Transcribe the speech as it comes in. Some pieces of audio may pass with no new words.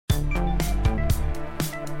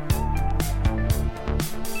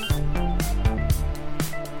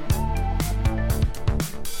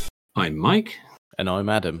I'm Mike. And I'm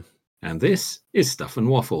Adam. And this is Stuff and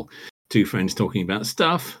Waffle. Two friends talking about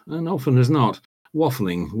stuff, and often as not,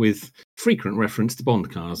 waffling with frequent reference to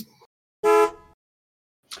Bond cars.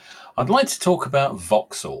 I'd like to talk about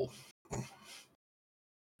Vauxhall.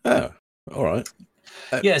 Oh, all right.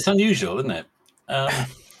 Yeah, it's unusual, isn't it?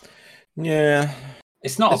 Yeah.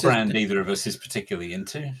 It's not a brand neither of us is particularly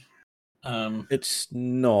into. It's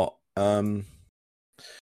not.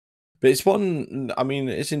 But it's one. I mean,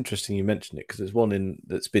 it's interesting you mentioned it because it's one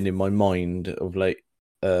that's been in my mind of late,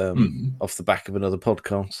 off the back of another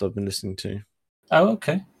podcast I've been listening to. Oh,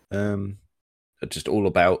 okay. Just all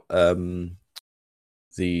about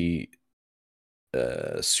the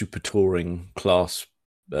super touring class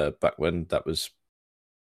back when that was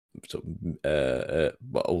sort of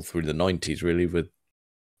all through the 90s, really, with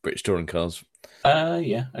British touring cars.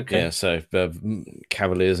 Yeah, okay. Yeah, so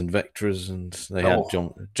Cavaliers and Vectras, and they had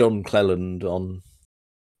John Cleland on,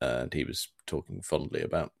 and he was talking fondly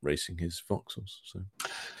about racing his Vauxhalls. So,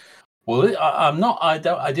 well, I'm not. I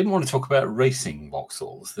didn't want to talk about racing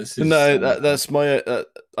Vauxhalls. This is that's my.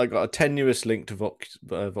 I got a tenuous link to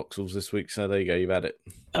Vauxhalls this week, so there you go. You've had it.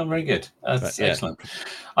 Oh, very good. That's excellent.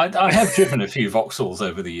 I have driven a few Vauxhalls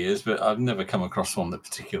over the years, but I've never come across one that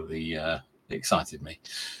particularly excited me.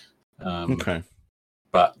 Okay.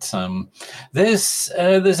 But there's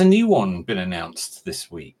a new one been announced this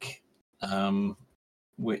week,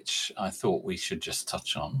 which I thought we should just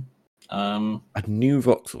touch on. A new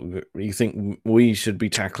Vauxhall? You think we should be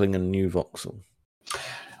tackling a new Vauxhall?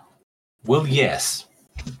 Well, yes,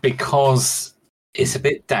 because it's a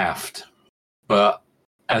bit daft, but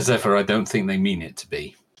as ever, I don't think they mean it to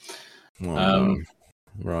be. Oh,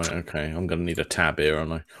 right, okay. I'm going to need a tab here,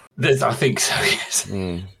 aren't I? I think so, yes.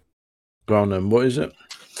 Go on then, what is it?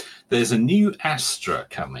 There's a new Astra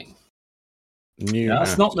coming.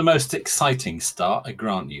 That's not the most exciting start, I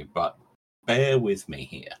grant you, but bear with me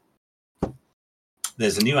here.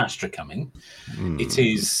 There's a new Astra coming. It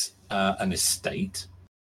is an estate,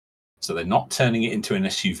 so they're not turning it into an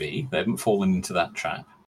SUV. They haven't fallen into that trap.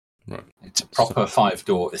 Right. It's a proper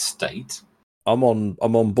 5-door estate. I'm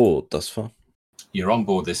on board thus far. You're on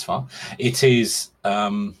board this far. It is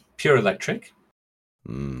pure electric.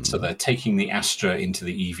 So they're taking the Astra into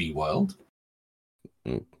the EV world.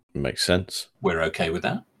 Makes sense. We're okay with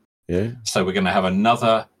that. Yeah. So we're going to have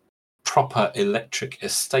another proper electric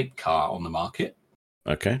estate car on the market.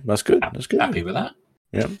 Okay, that's good. That's good. Happy with that?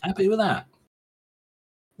 Yeah. Happy with that.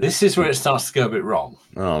 This is where it starts to go a bit wrong.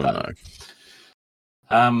 Oh,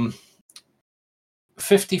 no.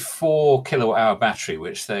 54 kilowatt hour battery,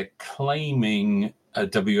 which they're claiming a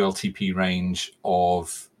WLTP range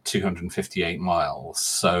of 258 miles.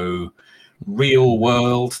 So real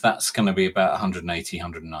world, that's going to be about 180,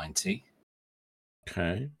 190.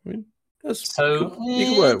 Okay. I mean, so you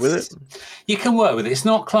can work with it. You can work with it. It's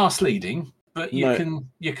not class leading, but you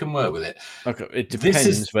can work with it. Okay. It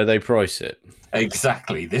depends where they price it.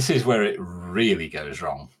 Exactly. This is where it really goes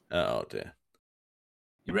wrong. Oh dear.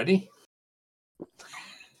 You ready?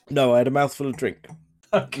 No, I had a mouthful of drink.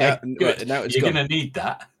 Okay. Good. Now it's You're going to need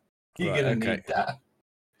that. You're going to need that.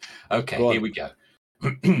 Okay, here we go.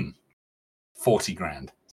 40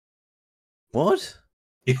 grand. What?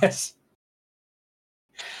 Yes.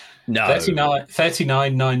 No.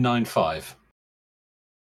 39,995.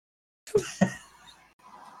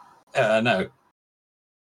 No.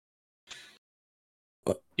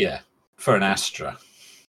 What? Yeah, for an Astra.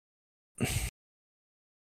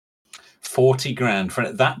 40 grand for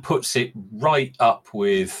it. That puts it right up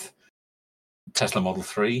with Tesla Model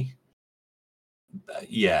 3.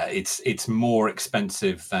 Yeah, it's more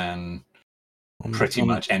expensive than pretty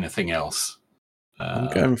much anything else.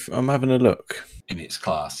 I'm having a look in its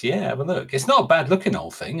class. Yeah, have a look. It's not a bad looking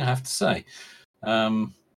old thing, I have to say. But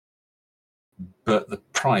the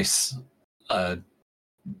price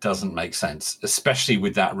doesn't make sense, especially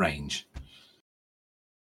with that range.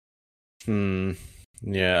 Yeah,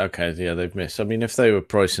 okay. Yeah, they've missed. I mean, if they were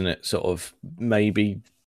pricing it sort of maybe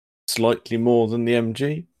slightly more than the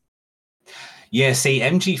MG. Yeah, see,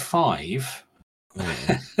 MG5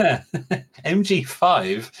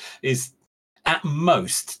 MG5 is at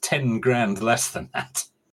most 10 grand less than that.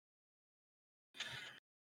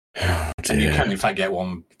 Oh, and you can, in fact, get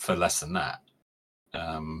one for less than that.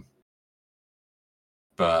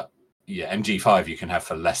 But yeah, MG5 you can have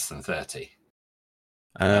for less than 30.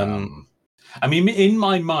 I mean, in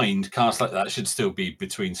my mind, cars like that should still be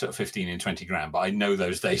between sort of 15 and 20 grand, but I know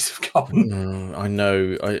those days have gone. I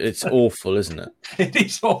know. It's awful, isn't it? It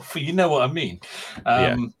is awful. You know what I mean?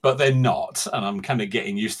 But they're not. And I'm kind of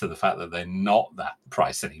getting used to the fact that they're not that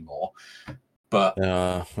price anymore. But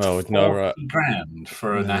no, 40 right. grand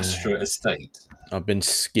for an Astra estate. I've been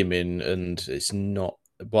skimming, and it's not.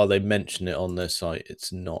 While they mention it on their site,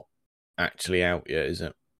 it's not actually out yet, is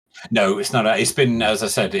it? No, it's not. It's been, as I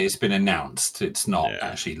said, it's been announced. It's not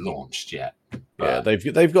actually launched yet. But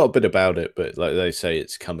they've got a bit about it, but like they say,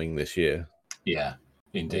 it's coming this year. Yeah,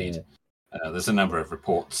 indeed. There's a number of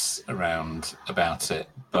reports around about it,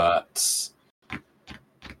 but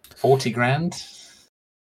 40 grand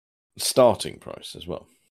starting price as well.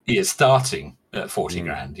 Yeah, starting at 40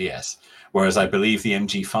 grand. Yes. Whereas I believe the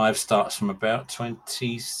MG5 starts from about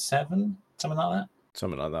 27, something like that.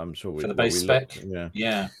 Something like that. I'm sure for the base spec.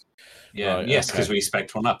 Yeah. Right, yes, because we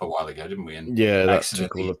spec'd one up a while ago, didn't we? And that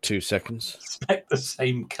took all of 2 seconds. Spec the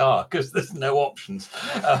same car because there's no options.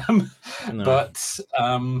 But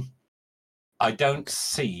I don't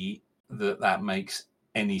see that makes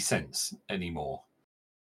any sense anymore.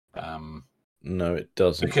 No, it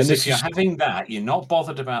doesn't. Because if you're having that, you're not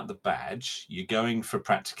bothered about the badge. You're going for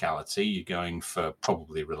practicality. You're going for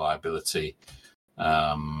probably reliability.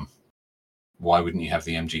 Why wouldn't you have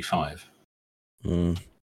the MG5?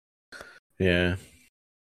 Yeah.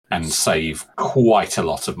 And save quite a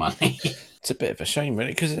lot of money. It's a bit of a shame,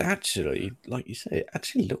 really, because it actually, like you say, it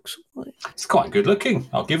actually looks all right. It's quite good looking.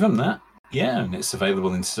 I'll give them that. Yeah, and it's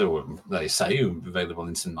available in they say available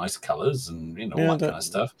in some nice colours and all that kind of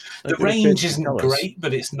stuff. The range isn't great,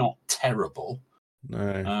 but it's not terrible.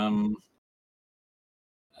 No.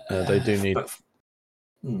 They do need.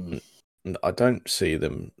 I don't see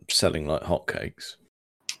them selling like hotcakes.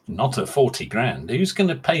 Not at 40 grand. Who's going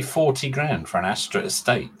to pay 40 grand for an Astra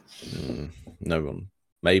estate? No one.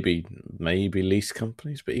 Maybe lease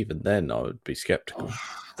companies, but even then, I would be skeptical.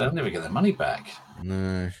 They'll never get their money back.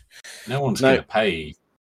 No one's going to pay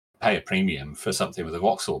a premium for something with a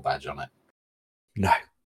Vauxhall badge on it. No,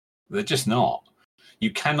 they're just not.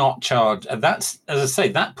 You cannot charge. And that's, as I say,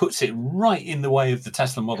 that puts it right in the way of the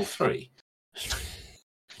Tesla Model 3.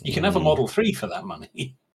 You can have a Model 3 for that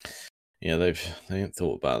money. Yeah, they haven't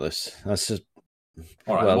thought about this. That's just.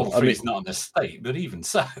 All right, Model 3 is not an estate, but even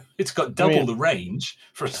so, it's got double the range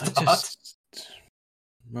for a start.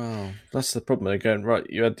 Well, that's the problem. They're going, right,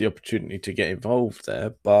 you had the opportunity to get involved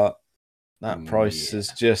there, but that price has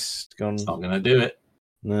just gone. It's not going to do it.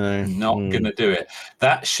 No. Not going to do it.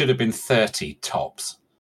 That should have been 30 tops.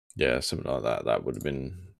 Yeah, something like that. That would have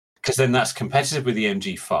been. Because then that's competitive with the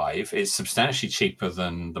MG5. It's substantially cheaper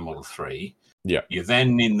than the Model 3. Yeah. You're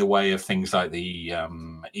then in the way of things like the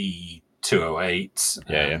E208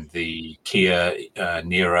 and the Kia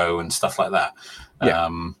Niro and stuff like that. Yeah.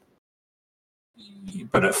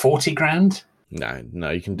 But at 40 grand?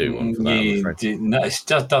 No, you can do one for that. No, it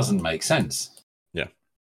just doesn't make sense. Yeah.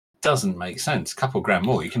 Doesn't make sense. A couple grand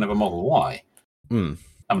more, you can have a Model Y. I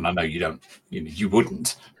mean, I know you don't, you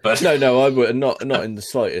wouldn't, but no, I would not in the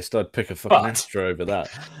slightest. I'd pick a fucking Astra over that.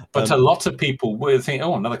 But a lot of people would think,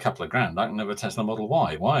 oh, another couple of grand, I can have a Tesla Model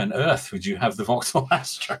Y. Why on earth would you have the Vauxhall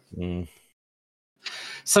Astra?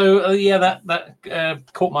 So that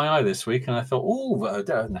caught my eye this week, and I thought, oh,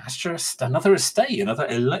 an Astra, another estate, another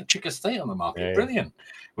electric estate on the market, brilliant.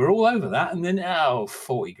 We're all over that, and then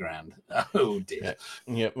 40 grand. Oh dear.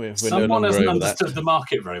 Yeah, we're someone no hasn't understood the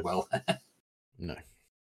market very well.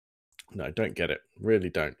 No, don't get it. Really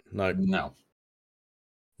don't. No.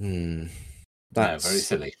 That's very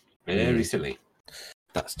silly. Very silly.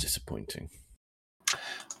 That's disappointing.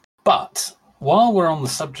 But while we're on the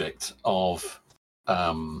subject of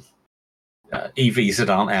EVs that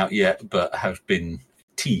aren't out yet but have been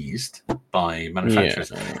teased by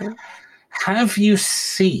manufacturers, have you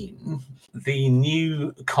seen the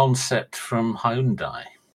new concept from Hyundai?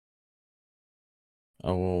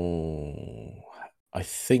 Oh, I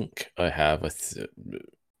think I have.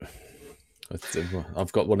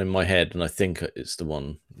 I've got one in my head, and I think it's the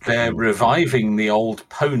one. They're reviving the old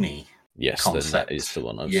Pony. Yes, concept. That is the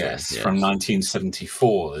one. Yes, from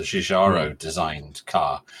 1974, the Giugiaro designed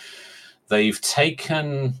car. They've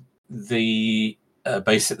taken the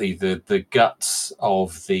basically the guts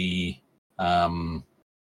of the Ioniq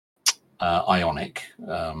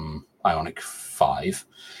 5,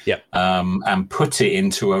 and put it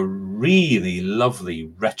into a really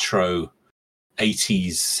lovely retro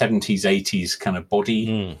 80s, 70s, 80s kind of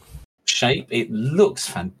body shape. It looks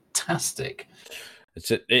fantastic.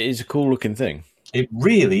 It is a cool looking thing. It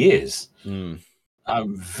really is.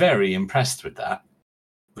 I'm very impressed with that.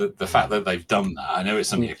 The fact that they've done that. I know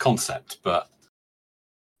it's only a concept, but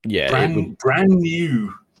brand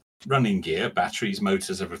new running gear, batteries,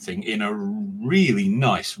 motors, everything in a really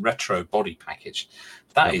nice retro body package.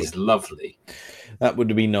 That is lovely. That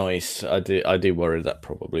would be nice. I do worry that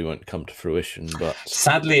probably won't come to fruition, but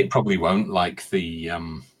sadly, it probably won't. Like the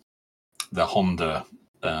Honda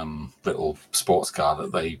little sports car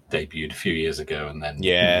that they debuted a few years ago, and then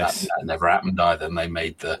that never happened either. And they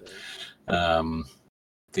made the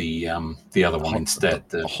other one instead,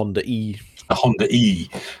 the Honda E. The Honda E.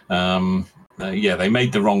 They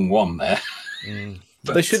made the wrong one there.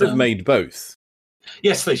 But, they should have made both.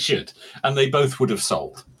 Yes, they should, and they both would have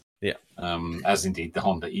sold. Yeah. As indeed the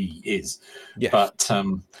Honda E is. Yes. But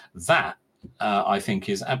that I think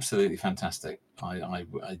is absolutely fantastic.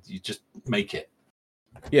 You just make it.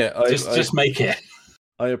 Yeah, just make it.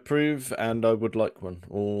 I approve, and I would like one,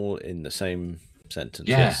 all in the same sentence.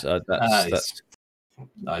 Yeah, yes, that's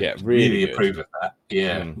I really approve of that.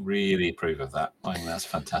 Yeah, really approve of that. I think that's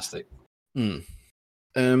fantastic. Right.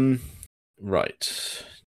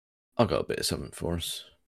 I've got a bit of something for us.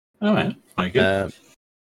 All right, very good.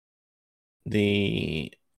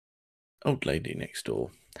 The old lady next door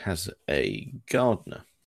has a gardener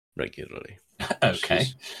regularly. Okay.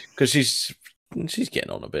 Because she's getting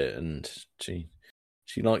on a bit, and she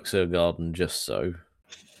likes her garden just so,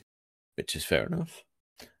 which is fair enough.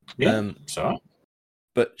 Yeah, sorry.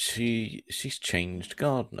 But she's changed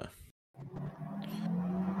gardener.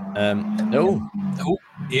 Oh,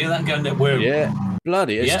 yeah, that going there. Yeah,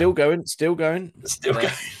 bloody, it's still going. Still going.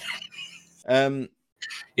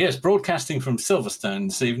 Yes, broadcasting from Silverstone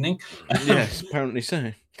this evening. Yes, apparently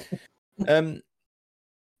so. So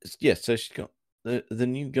she's got the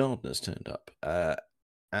new gardener's turned up,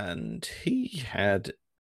 and he had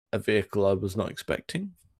a vehicle I was not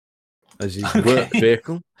expecting as his work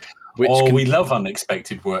vehicle. We love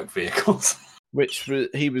unexpected work vehicles. Which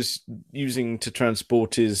he was using to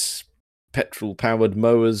transport his petrol-powered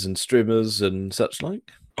mowers and strimmers and such like.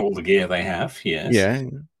 All the gear they have, yes. Yeah.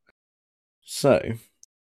 So,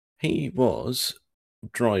 he was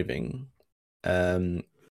driving a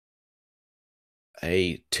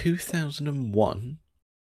 2001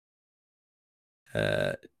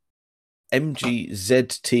 MG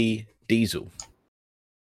ZT diesel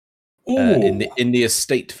in the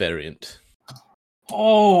estate variant.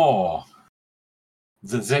 Oh,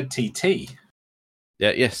 the ZTT. Yeah.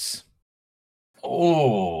 Yes.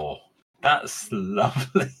 Oh, that's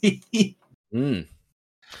lovely. Didn't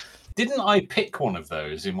I pick one of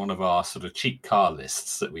those in one of our sort of cheap car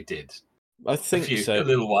lists that we did? I think so. A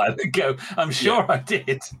little while ago. I'm sure I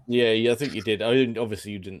did. Yeah, I think you did.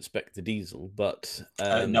 Obviously, you didn't spec the diesel, but...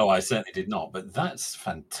 no, I certainly did not. But that's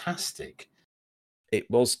fantastic. It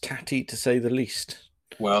was tatty, to say the least.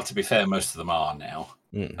 Well, to be fair, most of them are now.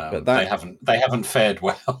 But they haven't fared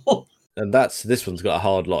well. And this one's got a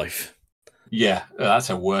hard life. Yeah, that's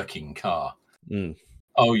a working car.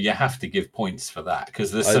 Oh, you have to give points for that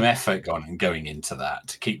because there's some effort going into that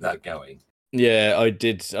to keep that going. Yeah, I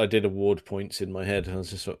did award points in my head. I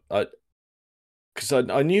was just because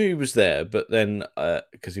I knew he was there, but then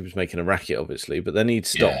because he was making a racket, obviously, but then he'd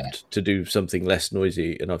stopped to do something less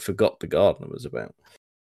noisy, and I forgot the gardener was about.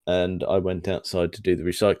 And I went outside to do the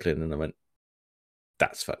recycling, and I went,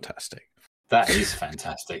 "That's fantastic." That is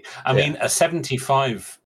fantastic. I mean, a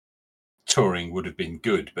 75 touring would have been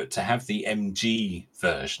good, but to have the MG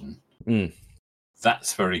version,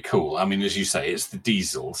 that's very cool. I mean, as you say, it's the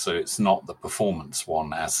diesel, so it's not the performance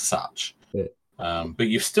one as such. Yeah. But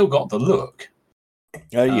you've still got the look.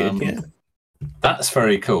 Oh, yeah. That's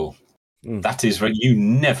very cool. That is right. You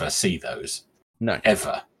never see those. No.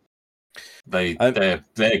 Ever. They're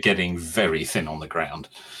getting very thin on the ground.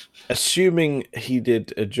 Assuming he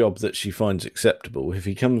did a job that she finds acceptable, if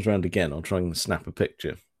he comes round again, I'll try and snap a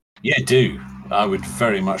picture. Yeah, do. I would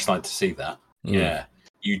very much like to see that. Yeah.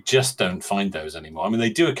 You just don't find those anymore. I mean,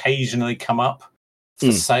 they do occasionally come up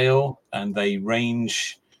for sale, and they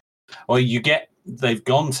range. Well, they've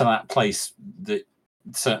gone to that place that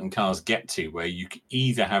certain cars get to where you can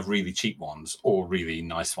either have really cheap ones or really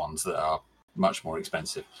nice ones that are much more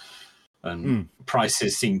expensive. And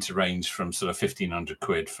prices seem to range from sort of 1,500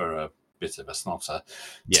 quid for a bit of a snotter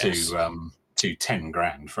to 10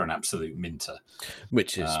 grand for an absolute minter.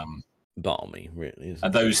 Which is balmy, really. Isn't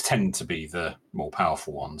and those tend to be the more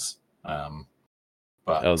powerful ones. The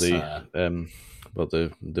rarer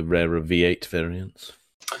V8 variants.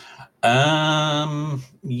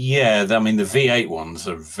 Yeah, I mean the V8 ones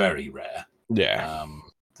are very rare. Yeah.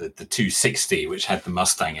 The 260, which had the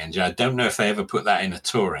Mustang engine, I don't know if they ever put that in a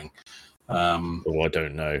touring. I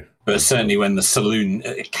don't know. But certainly when the saloon,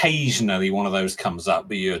 occasionally one of those comes up,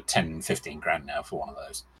 but you're 10, 15 grand now for one of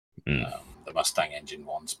those. The Mustang engine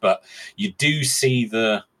ones. But you do see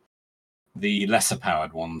the the lesser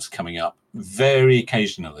powered ones coming up very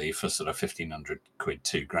occasionally for sort of 1,500 quid,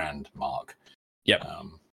 £2,000 mark. Yep.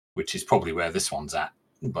 Which is probably where this one's at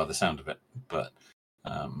by the sound of it. But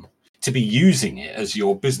to be using it as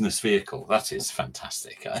your business vehicle, that is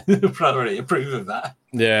fantastic. I really approve of that.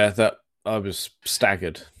 Yeah, that I was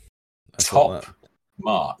staggered. Top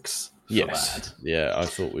marks. Yes. That. Yeah, I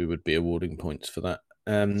thought we would be awarding points for that.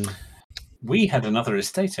 We had another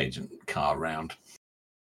estate agent car round.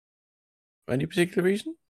 Any particular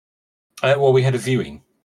reason? Well, we had a viewing.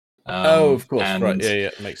 Of course. Right. Yeah,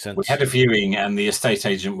 makes sense. We had a viewing, and the estate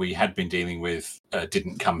agent we had been dealing with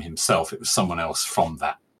didn't come himself. It was someone else from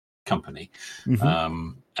that company.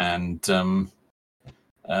 Mm-hmm.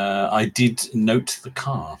 I did note the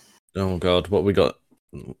car. Oh, God. What we got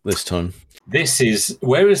this time? This is,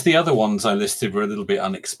 whereas the other ones I listed were a little bit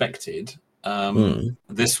unexpected,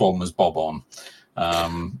 this one was bob on.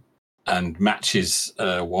 And matches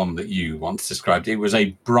one that you once described. It was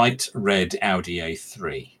a bright red Audi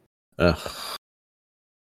A3.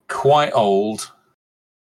 Quite old.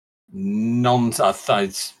 I'm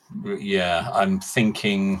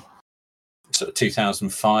thinking sort of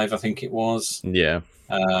 2005, I think it was. Yeah.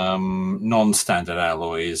 Non-standard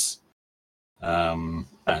alloys,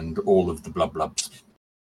 and all of the blubs.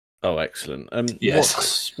 Oh, excellent.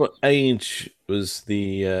 Yes. What age was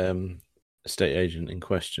the estate agent in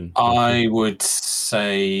question? I would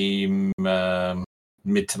say mid to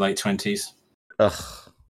late 20s. Ugh.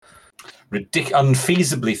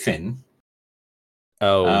 Unfeasibly thin.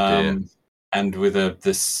 Oh, dear. And with a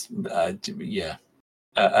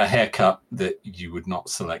haircut that you would not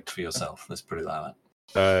select for yourself. Let's put it like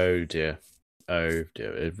that. Oh, dear.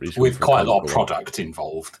 With quite a lot of product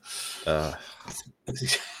involved.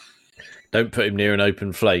 Don't put him near an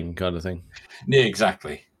open flame kind of thing. Yeah,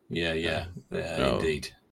 exactly. Yeah, indeed.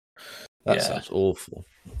 That sounds awful.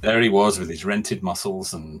 There he was with his rented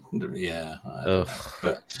muscles, and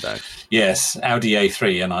yes, Audi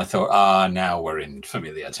A3, and I thought, now we're in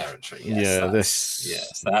familiar territory.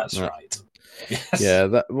 Yes, that's right. Yes. Yeah,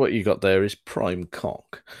 that what you got there is prime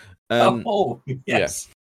cock. Yes.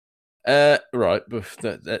 Yeah. Right,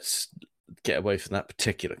 but let's get away from that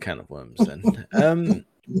particular can of worms then.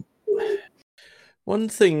 One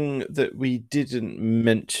thing that we didn't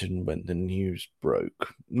mention when the news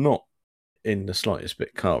broke, not in the slightest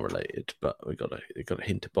bit car related, but we got a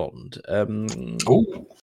hint of Bond.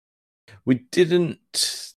 We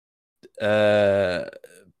didn't pick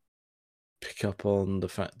up on the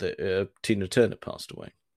fact that Tina Turner passed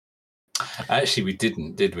away. Actually, we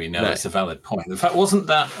didn't, did we? No, that's a valid point. In fact, wasn't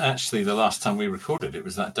that actually the last time we recorded? It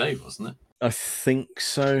was that day, wasn't it? I think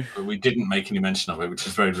so. But we didn't make any mention of it, which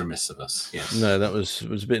is very remiss of us. Yes. No, that was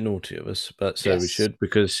a bit naughty of us, but so we should,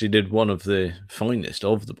 because she did one of the finest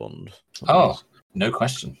of the Bond. Oh, no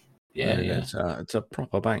question. Yeah. It's a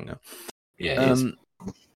proper banger. Yeah, it is.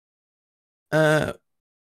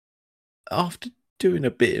 After doing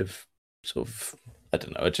a bit of sort of, I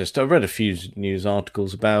don't know, I read a few news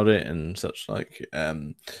articles about it and such like,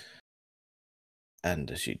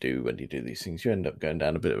 and as you do when you do these things, you end up going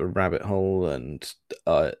down a bit of a rabbit hole. And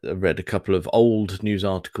I read a couple of old news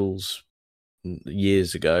articles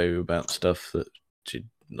years ago about stuff that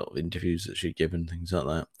interviews that she'd given, things like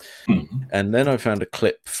that. Mm-hmm. And then I found a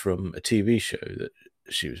clip from a TV show that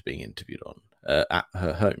she was being interviewed on at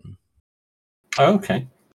her home. Oh, okay.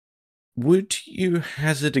 Would you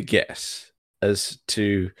hazard a guess as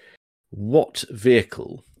to what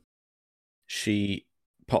vehicle she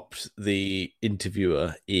popped the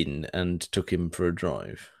interviewer in and took him for a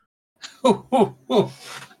drive? That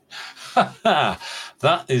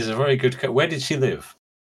is a very good. Where did she live?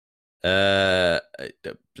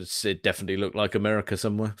 It definitely looked like America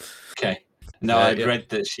somewhere. Okay. No, I'd read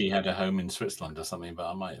that she had a home in Switzerland or something, but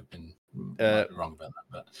I might have been wrong about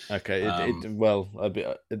that. But okay.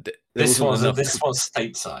 This was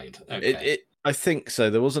stateside. Okay. I think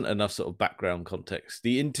so. There wasn't enough sort of background context.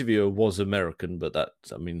 The interviewer was American, but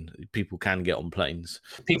people can get on planes.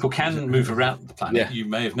 People can move around the planet. Yeah. You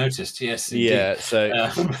may have noticed. Yes. Indeed. Yeah. So,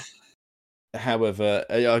 however,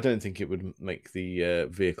 I don't think it would make the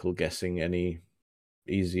vehicle guessing any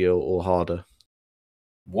easier or harder.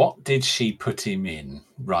 What did she put him in?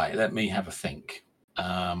 Right. Let me have a think.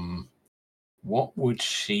 What would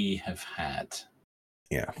she have had?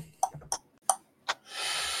 Yeah.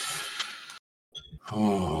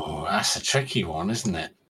 Oh, that's a tricky one, isn't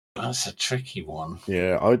it? That's a tricky one.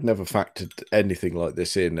 Yeah, I'd never factored anything like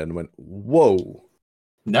this in and went, whoa.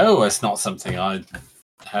 No, it's not something I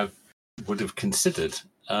would have considered.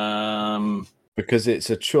 Because it's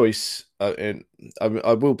a choice, and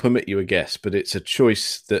I will permit you a guess, but it's a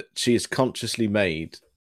choice that she has consciously made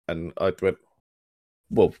And I went,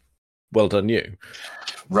 well done you.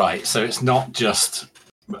 Right, so it's not just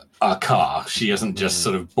a car. She hasn't just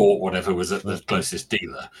sort of bought whatever was at the closest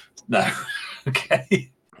dealer. No.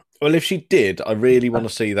 Okay. Well, if she did, I really want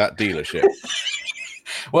to see that dealership.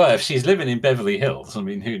 Well, if she's living in Beverly Hills, I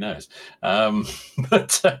mean, who knows?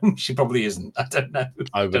 But she probably isn't. I don't know.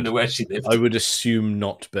 I don't know where she lives. I would assume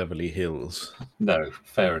not Beverly Hills. No,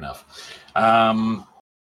 fair enough.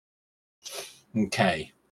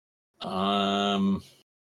 Okay.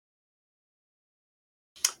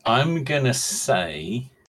 I'm gonna say.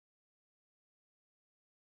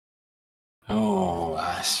 Oh,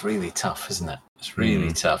 that's really tough, isn't it? It's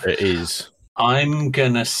really tough. It is. I'm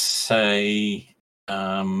gonna say.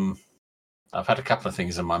 I've had a couple of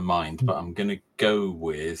things in my mind, but I'm gonna go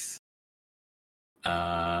with.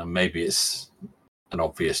 Maybe it's an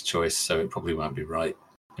obvious choice, so it probably won't be right.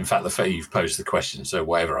 In fact, the fact you've posed the question, so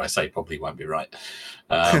whatever I say probably won't be right.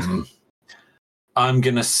 I'm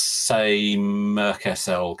going to say Merc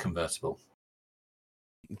SL convertible.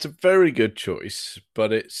 It's a very good choice,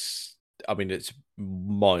 but it's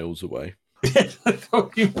miles away. I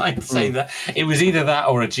thought you might say that. It was either that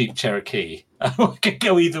or a Jeep Cherokee. I could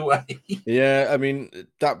go either way. Yeah, I mean,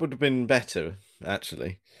 that would have been better,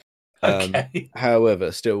 actually. Okay.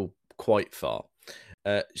 However, still quite far.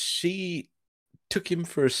 She took him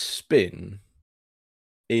for a spin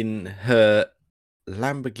in her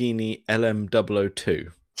Lamborghini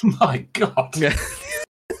LM002. My God.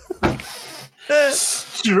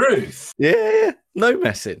 Truth. Yeah, no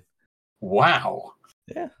messing. Wow.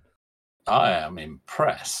 Yeah. I am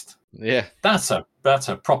impressed. Yeah. That's a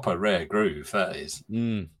proper rare groove, that is.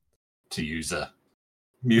 To use a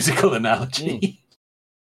musical analogy.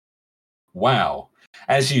 Wow.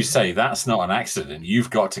 As you say, that's not an accident. You've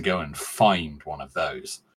got to go and find one of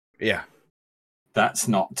those. Yeah. That's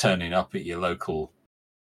not turning up at your local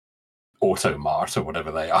Automart or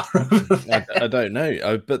whatever they are. I don't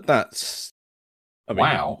know, but that's...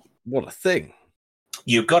 wow. What a thing.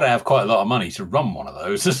 You've got to have quite a lot of money to run one of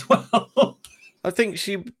those as well. I think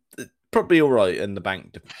she probably all right in the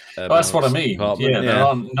bank. Well, that's what I mean.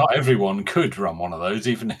 Yeah. Not everyone could run one of those,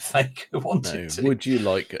 even if they wanted to. Would you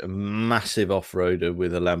like a massive off-roader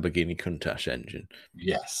with a Lamborghini Countach engine?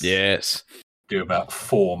 Yes. Do about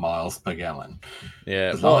 4 miles per gallon.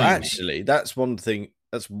 Yeah. Well, actually, that's one thing.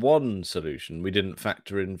 That's one solution we didn't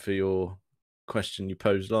factor in for your question you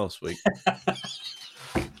posed last week.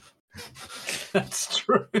 That's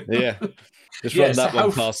true. Yeah. Just run that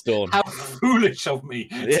one past Dawn. How foolish of me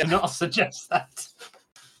to not suggest that.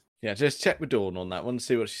 Yeah, just check with Dawn on that one,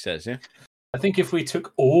 see what she says, yeah? I think if we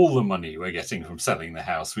took all the money we're getting from selling the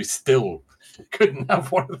house, we still couldn't have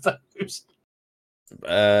one of those.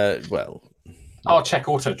 Well... I'll check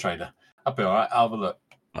Auto Trader. I'll be all right. I'll have a look.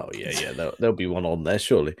 Oh, yeah. There'll be one on there,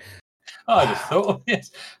 surely. I'd have thought, yes.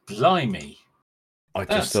 Blimey. I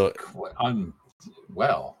just thought... I'm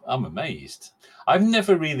amazed. I've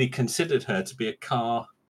never really considered her to be a car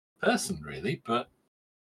person, really, but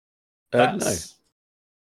that's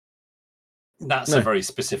a very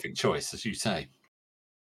specific choice, as you say.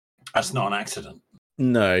 That's not an accident.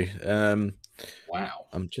 No. Wow.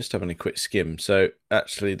 I'm just having a quick skim. So,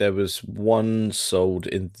 actually, there was one sold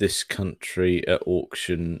in this country at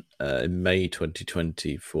auction in May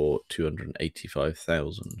 2020 for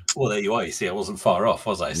 $285,000. Well, there you are. You see, I wasn't far off,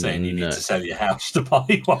 was I? Saying you need to sell your house to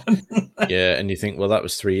buy one. Yeah, and you think, well, that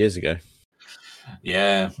was 3 years ago.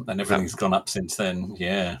 Yeah, and everything's gone up since then.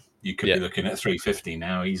 Yeah, you could be looking at 350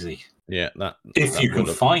 now, easy. Yeah, if you can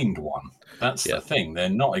find one. That's the thing. They're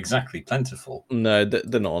not exactly plentiful. No,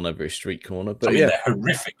 they're not on every street corner. But they're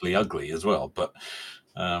horrifically ugly as well. But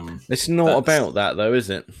it's not about that, though, is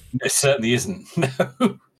it? It certainly isn't.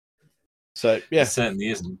 No. So yeah, it certainly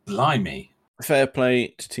isn't. Blimey. Fair play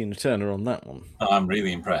to Tina Turner on that one. I'm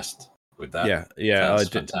really impressed with that. Yeah, that's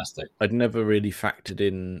fantastic. I'd never really factored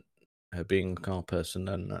in her being a car person,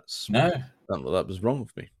 and that was wrong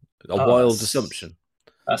with me. A wild assumption.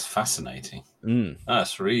 That's fascinating.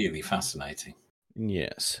 That's really fascinating.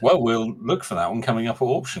 Yes. Well, we'll look for that one coming up at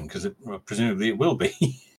auction because presumably it will be.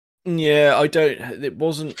 Yeah, it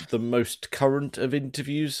wasn't the most current of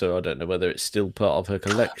interviews, so I don't know whether it's still part of her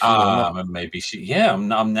collection or not. Maybe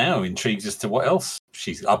I'm now intrigued as to what else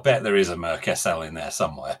I bet there is a Merc SL in there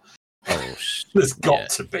somewhere. Oh, there's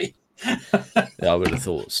got to be. Yeah, I would have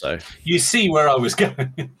thought so. You see where I was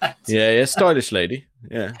going with that. Yeah, stylish lady.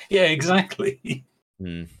 Yeah. Yeah, exactly.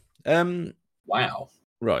 Wow.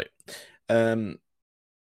 Right. I've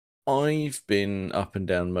been up and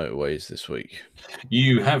down motorways this week.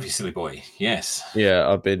 You have, you silly boy. Yes. Yeah,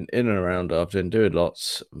 I've been in and around. I've been doing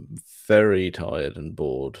lots. I'm very tired and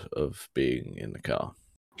bored of being in the car.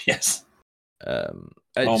 Yes.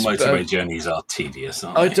 Motorway journeys are tedious,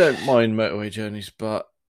 aren't they? I don't mind motorway journeys, but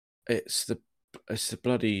it's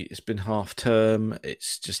been half term.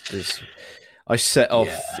 It's just this. I set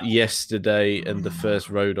off yesterday, and the first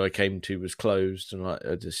road I came to was closed, and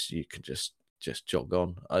you could just jog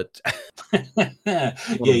on.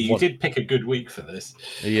 You did pick a good week for this.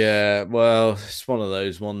 Yeah, well, it's one of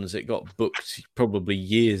those ones. It got booked probably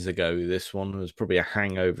years ago. This one was probably a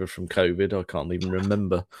hangover from COVID. I can't even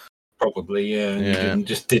remember. Probably, yeah. You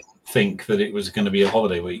just didn't think that it was going to be a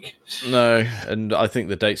holiday week. No, and I think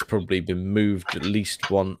the date's probably been moved at least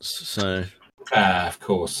once. So, of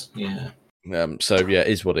course, yeah. So yeah, it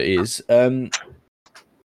is what it is.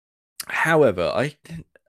 However,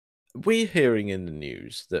 we're hearing in the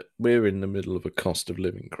news that we're in the middle of a cost of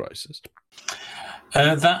living crisis.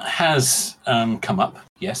 That has come up,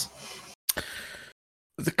 yes.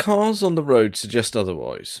 The cars on the road suggest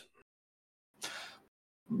otherwise.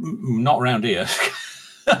 Not round here.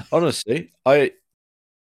 Honestly,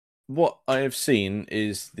 what I have seen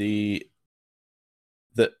is that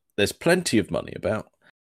there's plenty of money about,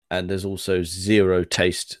 and there's also zero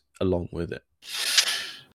taste along with it.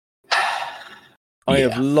 I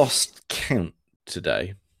have lost count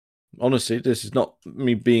today. Honestly, this is not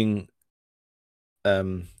me being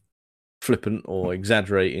flippant or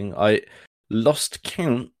exaggerating. I lost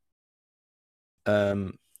count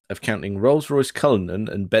of counting Rolls-Royce Cullinan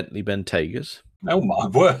and Bentley Bentegas. Oh my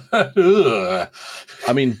word!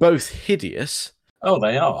 I mean, both hideous. Oh,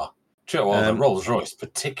 they are. Well, the Rolls-Royce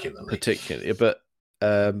particularly, but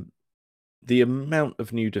the amount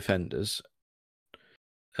of new Defenders.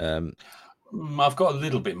 I've got a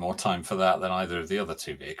little bit more time for that than either of the other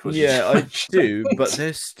two vehicles. Yeah, I do, but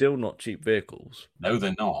they're still not cheap vehicles. No,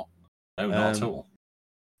 they're not. No, not at all.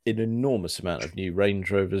 An enormous amount of new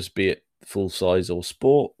Range Rovers, be it full size or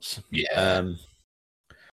sports. Yeah.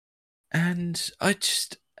 And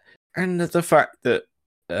the fact that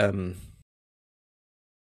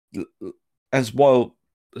as while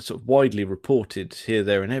sort of widely reported here,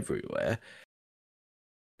 there, and everywhere,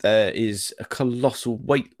 there is a colossal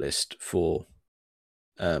wait list for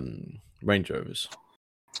Range Rovers.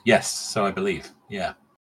 Yes, so I believe. Yeah.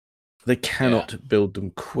 They cannot build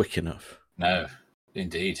them quick enough. No,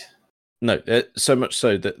 indeed. No, so much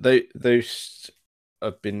so that those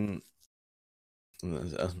have been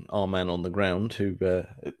our man on the ground who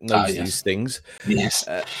knows these things. Yes.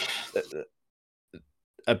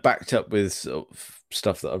 Are backed up with sort of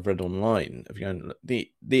stuff that I've read online.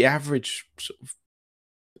 The average sort of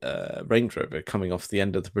Range Rover coming off the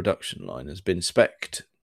end of the production line has been spec'd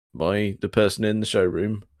by the person in the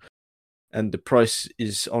showroom, and the price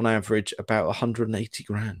is on average about 180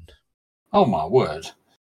 grand. Oh my word!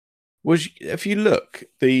 If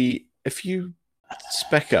you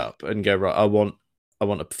spec up and go, right, I want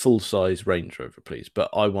a full size Range Rover, please, but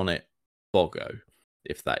I want it Bogo,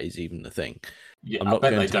 if that is even the thing. Yeah, I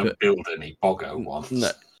bet they don't build any Bogo ones. No,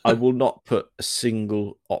 I will not put a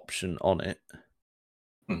single option on it.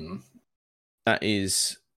 That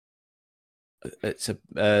is, it's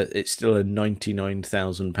still a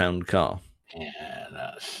 £99,000 car. Yeah,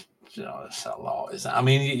 that's a lot. Is that? I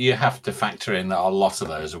mean, you have to factor in that a lot of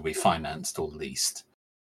those will be financed or leased.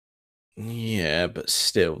 Yeah, but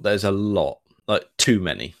still, there's a lot, like too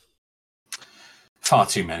many. Far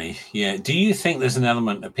too many. Yeah. Do you think there's an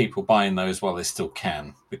element of people buying those while they still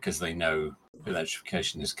can because they know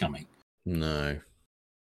electrification is coming? No.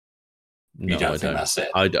 You don't think that's it?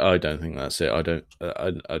 I don't think that's it.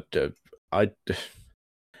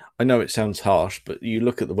 I know it sounds harsh, but you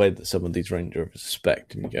look at the way that some of these Range Rovers are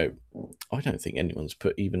spec'd and you go, I don't think anyone's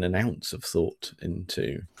put even an ounce of thought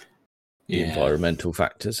into the environmental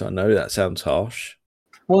factors. I know that sounds harsh.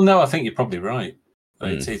 Well, no, I think you're probably right.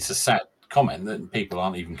 It's a sad comment that people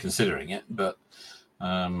aren't even considering it, but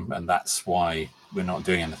and that's why we're not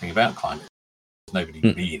doing anything about climate. Nobody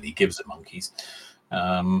really gives a monkeys.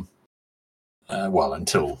 Well,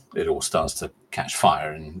 until it all starts to catch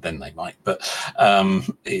fire, and then they might. But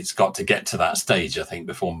it's got to get to that stage, I think,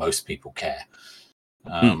 before most people care.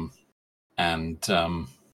 And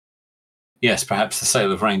yes, perhaps the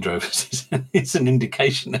sale of Range Rovers is an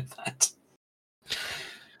indication of that.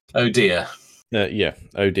 Oh dear. Yeah,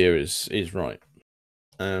 oh dear is right.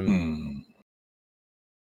 And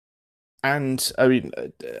I mean,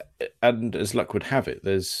 and as luck would have it,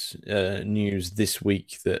 there's news this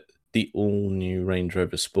week that the all-new Range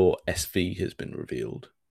Rover Sport SV has been revealed.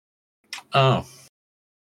 Oh.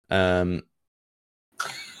 And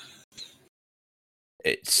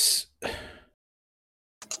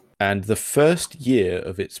the first year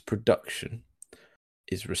of its production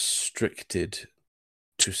is restricted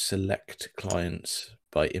to select clients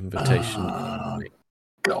by invitation.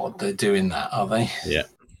 God, they're doing that, are they? Yeah.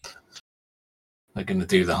 They're going to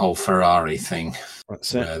do the whole Ferrari thing.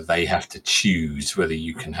 That's where they have to choose whether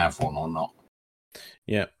you can have one or not.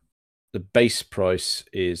 Yeah. The base price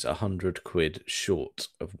is £100 short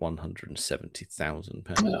of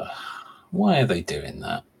 £170,000. Why are they doing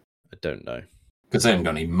that? I don't know. Because they haven't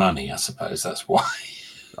got any money, I suppose. That's why.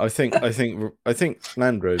 I think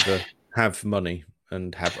Land Rover have money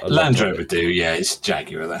and have a Land lot Rover do. Yeah, it's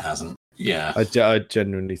Jaguar that hasn't. Yeah, I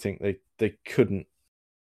genuinely think they couldn't.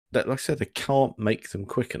 Like I said, they can't make them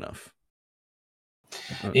quick enough.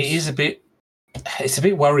 It's a bit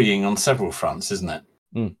worrying on several fronts, isn't it?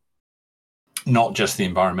 Mm. Not just the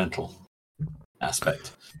environmental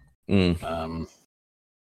aspect. I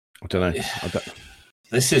don't know.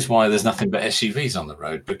 This is why there's nothing but SUVs on the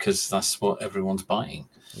road, because that's what everyone's buying.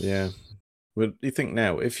 Yeah. Well, you think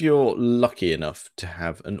now, if you're lucky enough to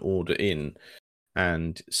have an order in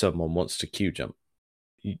and someone wants to queue jump,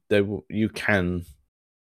 you can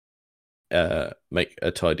make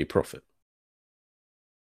a tidy profit.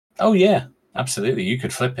 Oh, yeah, absolutely. You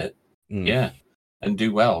could flip it. Mm. Yeah. And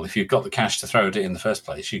do well. If you've got the cash to throw it in the first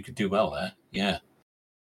place, you could do well there. Yeah.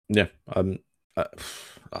 Yeah.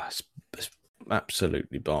 It's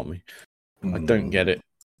absolutely balmy. I don't get it.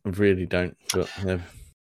 I really don't. But, yeah.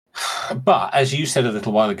 But as you said a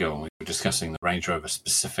little while ago when we were discussing the Range Rover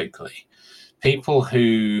specifically, a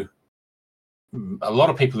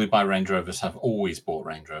lot of people who buy Range Rovers have always bought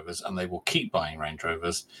Range Rovers, and they will keep buying Range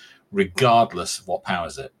Rovers regardless of what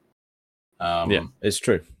powers it. Yeah, it's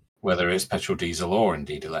true. Whether it's petrol, diesel, or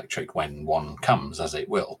indeed electric, when one comes, as it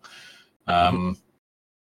will. And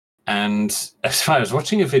as I was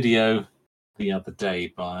watching a video the other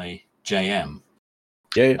day by JM,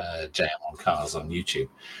 JM on Cars on YouTube,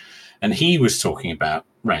 and he was talking about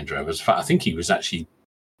Range Rovers. In fact, I think it was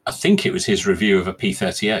his review of a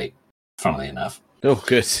P38, funnily enough. Oh,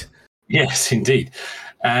 good. Yes, indeed.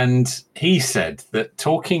 And he said that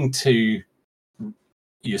talking to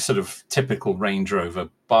your sort of typical Range Rover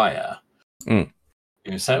buyer, you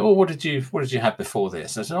say, "Oh, what did you have before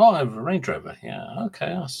this?" I said, "Oh, I have a Range Rover." Yeah, okay.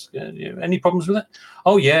 That's good. Any problems with it?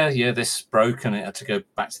 Oh, yeah. This broke, and it had to go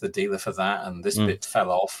back to the dealer for that, and this bit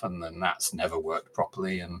fell off, and then that's never worked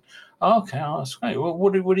properly. And okay, that's great. Well,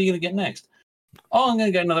 what are you going to get next? Oh, I'm going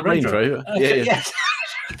to get another Range Rover. Okay, yeah.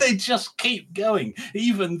 They just keep going,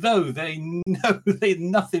 even though they know they're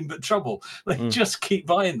nothing but trouble. They just keep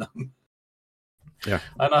buying them. Yeah.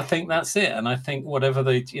 And I think that's it. And I think whatever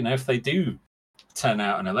they, if they do turn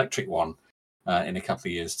out an electric one in a couple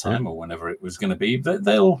of years' time or whenever it was going to be,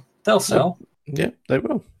 they'll sell. Yeah, they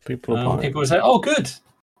will. People will say, "Oh, good,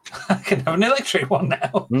 I can have an electric one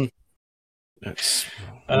now."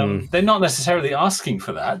 They're not necessarily asking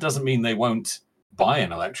for that. Doesn't mean they won't buy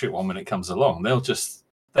an electric one when it comes along.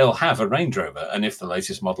 They'll have a Range Rover, and if the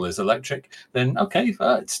latest model is electric, then okay,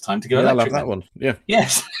 it's time to go electric. I'll have that one. Yeah.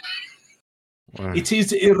 Yes. Wow. It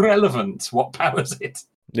is irrelevant what powers it.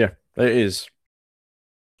 Yeah, it is.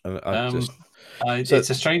 It's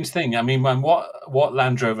a strange thing. I mean, what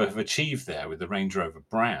Land Rover have achieved there with the Range Rover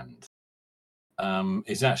brand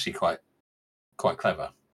is actually quite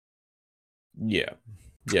clever. Yeah.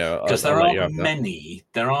 Because there aren't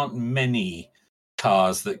many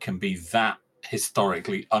cars that can be that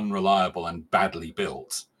historically unreliable and badly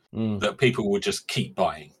built that people would just keep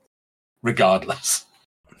buying, regardless.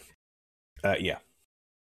 Yeah,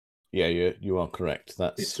 you are correct.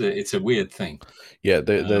 It's a weird thing. Yeah,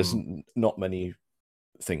 there's not many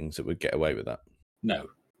things that would get away with that. No,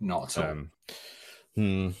 not at all.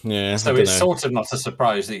 Yeah. So it's sort of not a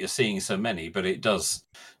surprise that you're seeing so many, but it does,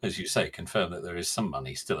 as you say, confirm that there is some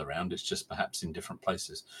money still around. It's just perhaps in different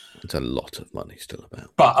places. It's a lot of money still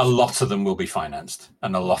about. But a lot of them will be financed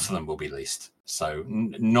and a lot of them will be leased. So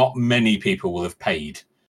not many people will have paid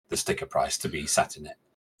the sticker price to be sat in it.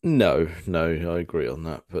 No, I agree on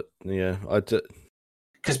that. But yeah,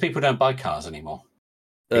 because people don't buy cars anymore.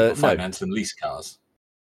 People finance and lease cars.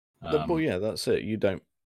 Well, yeah, that's it. You don't.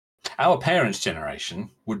 Our parents' generation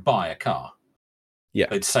would buy a car. Yeah.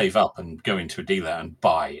 They'd save up and go into a dealer and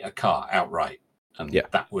buy a car outright. And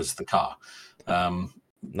that was the car. People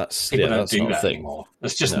don't do that anymore.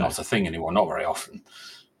 It's just not a thing anymore, not very often.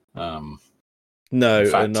 No.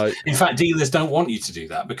 In fact, dealers don't want you to do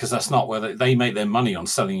that because that's not where they make their money on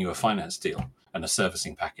selling you a finance deal and a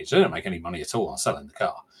servicing package. They don't make any money at all on selling the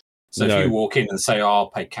car. So if you walk in and say, "Oh,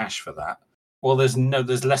 I'll pay cash for that," well, there's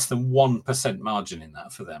less than 1% margin in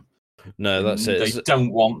that for them. No, that's it. They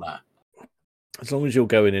don't want that. As long as you're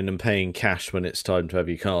going in and paying cash when it's time to have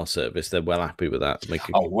your car serviced, they're well happy with that.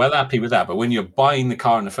 Well happy with that. But when you're buying the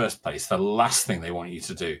car in the first place, the last thing they want you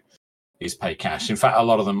to do is pay cash. In fact, a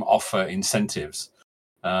lot of them offer incentives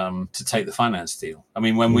to take the finance deal. I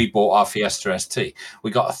mean, when we bought our Fiesta ST,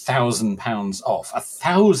 we got £1,000 off.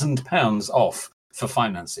 £1,000 off for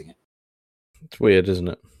financing it. It's weird, isn't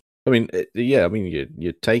it? I mean,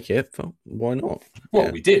 you take it. Why not?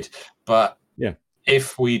 Well, we did, but yeah,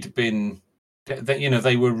 if we'd been,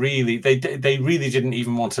 they were really they really didn't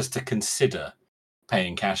even want us to consider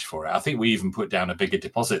paying cash for it. I think we even put down a bigger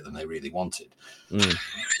deposit than they really wanted,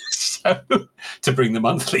 so to bring the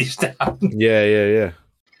monthlies down. Yeah.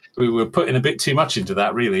 We were putting a bit too much into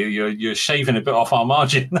that. Really, you're shaving a bit off our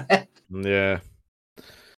margin there. Yeah.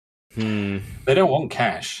 They don't want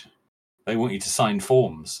cash. They want you to sign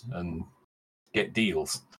forms and get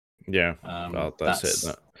deals. Yeah,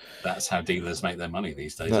 that's how dealers make their money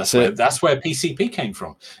these days. That's where PCP came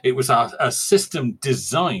from. It was a system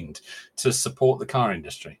designed to support the car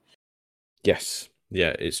industry. Yes,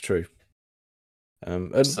 yeah, it's true.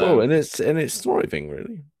 And it's thriving,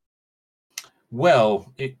 really.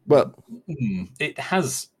 Well, it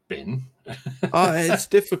has been. It's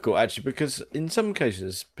difficult actually, because in some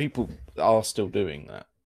cases people are still doing that.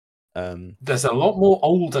 There's a lot more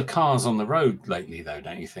older cars on the road lately, though,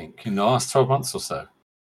 don't you think? In the last 12 months or so.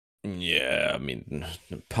 Yeah, I mean,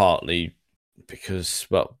 partly because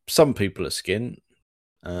some people are skin.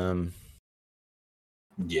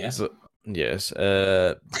 Yes. But, yes.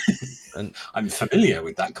 And I'm familiar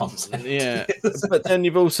with that concept. Yeah, but then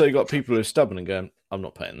you've also got people who are stubborn and going, "I'm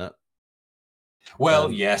not paying that." Well,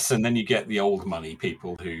 yes, and then you get the old money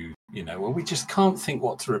people who, we just can't think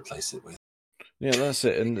what to replace it with. Yeah, that's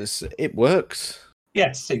it, and it works.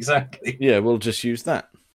 Yes, exactly. Yeah, we'll just use that.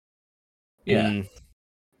 Yeah,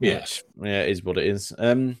 yeah, it is what it is.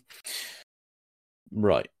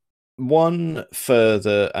 Right. One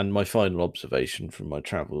further, and my final observation from my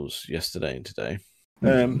travels yesterday and today.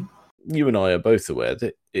 You and I are both aware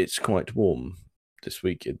that it's quite warm this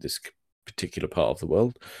week in this particular part of the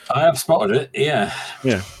world. I have spotted it. Yeah,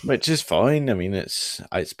 which is fine. I mean, it's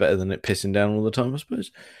better than it pissing down all the time, I suppose.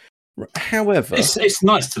 However, it's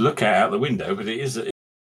nice to look out the window, but it is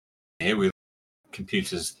here with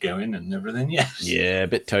computers going and everything. Yes. Yeah, a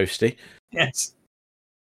bit toasty. Yes.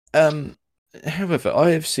 However, I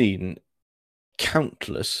have seen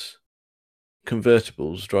countless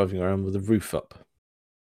convertibles driving around with the roof up.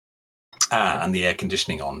 And the air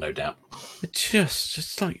conditioning on, no doubt. It's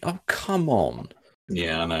just like, oh, come on.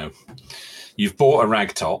 Yeah, I know. You've bought a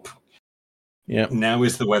rag top. Yeah. Now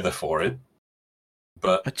is the weather for it.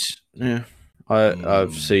 But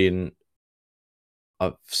I've seen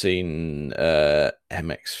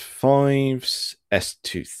MX-5s,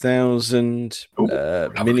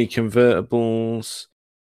 S2000, mini convertibles,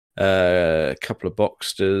 a couple of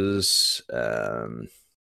Boxsters.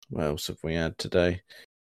 What else have we had today?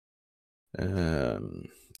 A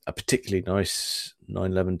particularly nice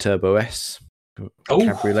 911 Turbo S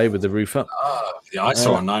cabriolet with the roof up. I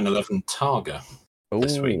saw a 911 Targa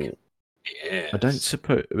this week. Yeah, I don't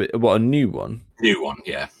suppose. What, a new one? New one,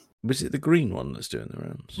 yeah. Was it the green one that's doing the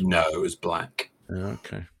rounds? No, it was black.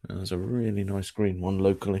 Okay, there's a really nice green one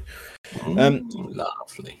locally.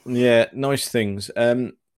 Lovely. Yeah, nice things.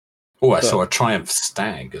 I saw a Triumph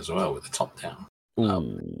Stag as well with the top down. Nice.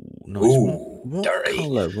 What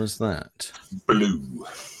colour was that? Blue.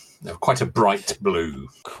 Quite a bright blue.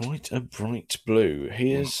 Quite a bright blue.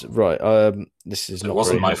 Here's right. This is not. It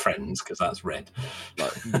wasn't my friend's because that's red.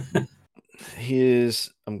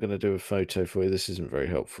 I'm going to do a photo for you. This isn't very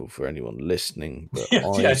helpful for anyone listening, but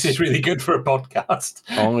yes, it's really good for a podcast.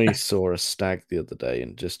 I saw a stag the other day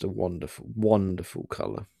in just a wonderful, wonderful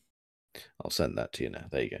colour. I'll send that to you now.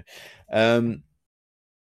 There you go.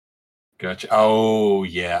 Gotcha. Oh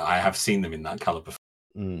yeah, I have seen them in that colour before.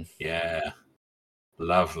 Yeah,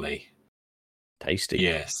 lovely, tasty.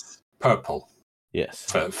 Yes, purple.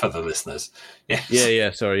 Yes, for the listeners. Yes. Yeah.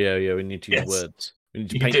 Sorry. Yeah. We need to use words. We need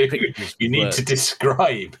to paint pictures. You need to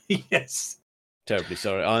describe. Yes. Terribly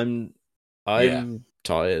sorry. I'm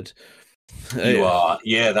tired. You are.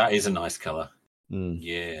 Yeah, that is a nice colour.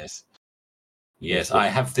 Yes. I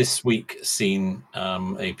have this week seen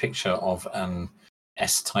a picture of an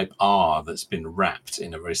S-Type R that's been wrapped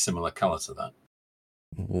in a very similar colour to that.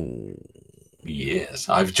 Ooh. Yes,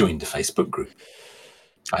 I've joined a Facebook group.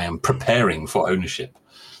 I am preparing for ownership.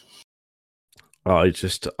 Part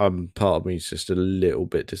of me is just a little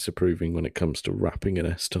bit disapproving when it comes to wrapping an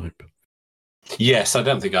S-Type. Yes, I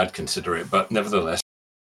don't think I'd consider it, but nevertheless,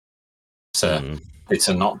 it's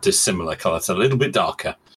a not dissimilar colour. It's a little bit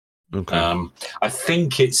darker. Okay. I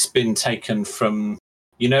think it's been taken from,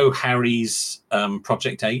 Harry's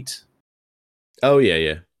Project 8. Oh,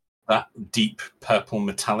 yeah. that deep purple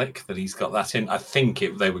metallic that he's got that in. I think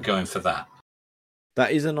they were going for that.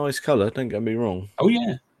 That is a nice colour, don't get me wrong. Oh,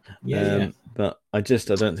 yeah. Yeah. But I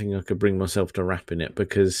don't think I could bring myself to wrapping it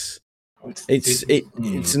because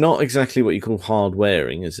it's not exactly what you call hard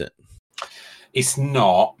wearing, is it? It's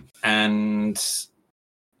not, and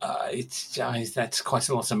that's quite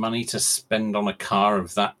a lot of money to spend on a car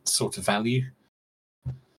of that sort of value.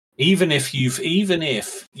 Even if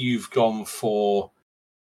you've gone for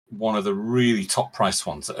one of the really top price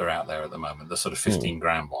ones that are out there at the moment, the sort of 15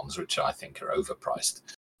 grand ones, which I think are overpriced.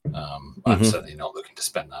 I'm certainly not looking to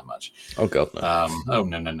spend that much. Oh God, no.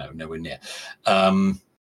 No, nowhere near.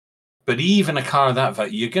 But even a car of that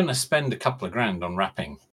value, you're going to spend a couple of grand on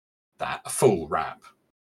wrapping that, a full wrap.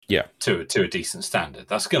 Yeah. To a decent standard.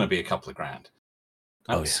 That's going to be a couple of grand.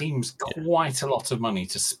 That seems quite a lot of money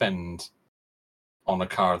to spend on a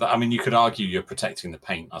car. That, I mean, you could argue you're protecting the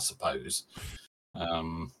paint, I suppose.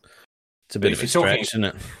 It's a bit of a stretch, isn't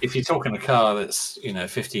it? If you're talking a car that's,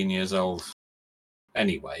 15 years old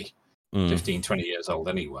anyway, 15, 20 years old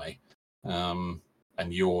anyway, and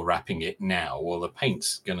you're wrapping it now, well, the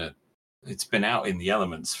paint's it's been out in the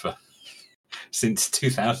elements since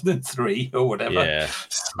 2003 or whatever. Yeah,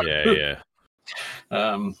 so, yeah.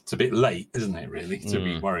 It's a bit late, isn't it, really, to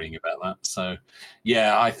be worrying about that? So,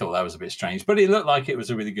 yeah, I thought that was a bit strange, but it looked like it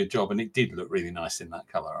was a really good job, and it did look really nice in that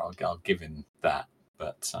colour. I'll give him that.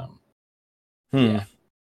 But, yeah.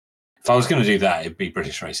 If I was going to do that, it'd be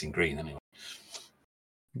British Racing Green anyway.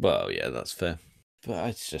 Well, yeah, that's fair. But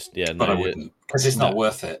it's just, But I wouldn't, because it's not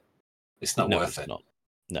worth it. It's not worth it. Not.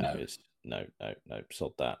 No,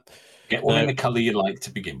 sod that. Get one in the colour you like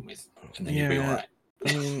to begin with, and then you'll be all right.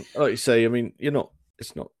 Like you say, I mean,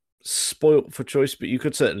 it's not spoilt for choice, but you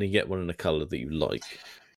could certainly get one in a colour that you like.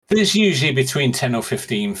 There's usually between 10 or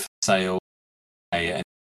 15 for sale at any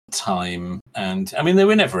time, and I mean, they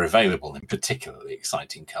were never available in particularly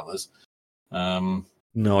exciting colours. No,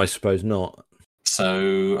 I suppose not.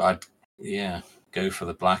 So I'd go for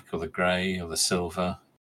the black or the grey or the silver.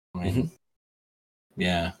 I mean,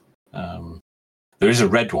 yeah. There is a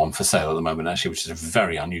red one for sale at the moment, actually, which is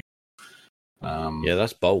very unusual. Yeah,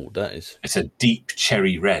 that's bold. That is. It's a deep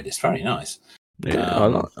cherry red. It's very nice. Yeah, I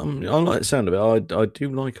like the sound of it. I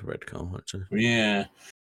do like a red car, actually. Yeah.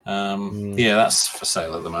 Yeah, that's for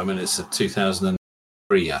sale at the moment. It's a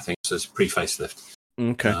 2003, I think. So it's pre-facelift.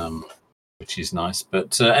 Okay. Which is nice.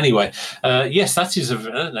 But anyway, yes, that is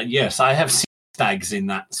yes. I have seen stags in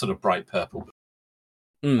that sort of bright purple.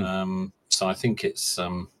 So I think it's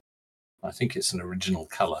an original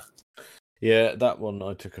colour. Yeah, that one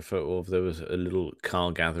I took a photo of. There was a little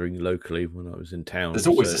car gathering locally when I was in town. There's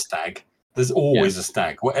always a stag. There's always a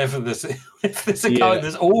stag. Whatever if there's a car,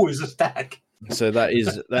 there's always a stag. So that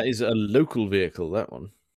is a local vehicle, that one.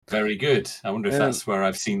 Very good. I wonder if that's where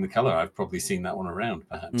I've seen the colour. I've probably seen that one around,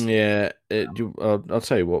 perhaps. Yeah, I'll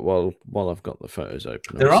tell you what. While I've got the photos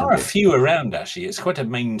open, there are a few around. Actually, it's quite a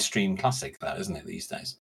mainstream classic, that isn't it these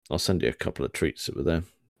days? I'll send you a couple of treats that were there.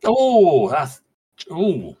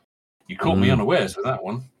 You caught me unawares with that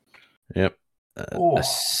one. Yep. A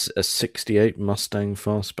 68 Mustang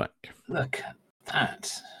Fastback. Look at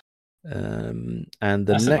that. And the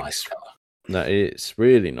That's next, a nice colour. No, it's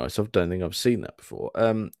really nice. I don't think I've seen that before.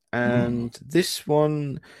 And this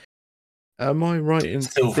one, am I right in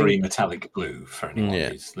silvery metallic blue for anyone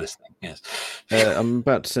who's listening? Yes. I'm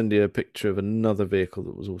about to send you a picture of another vehicle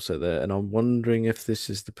that was also there, and I'm wondering if this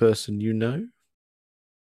is the person you know.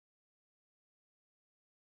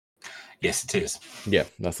 Yes, it is. Yeah,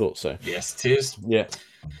 I thought so. Yes, it is. Yeah.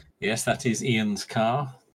 Yes, that is Ian's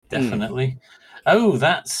car. Definitely. Oh,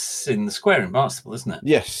 that's in the square in Barnstaple, isn't it?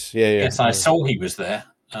 Yes. Yeah. Yes, I saw he was there.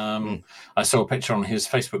 I saw a picture on his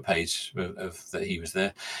Facebook page of that he was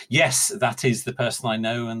there. Yes, that is the person I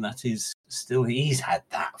know, and that is still he's had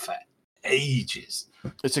that for ages.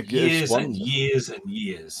 It's years and years and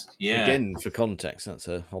years. Yeah. Again, for context, that's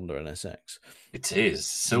a Honda NSX. It is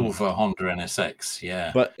silver Honda NSX.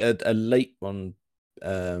 Yeah, but a late one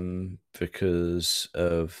because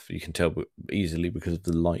of you can tell easily because of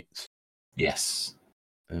the lights. Yes.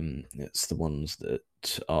 It's the ones that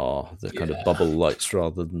are the kind of bubble lights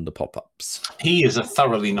rather than the pop-ups. He is a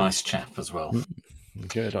thoroughly nice chap as well.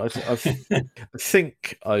 Good. I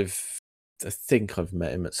think I've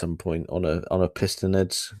met him at some point on a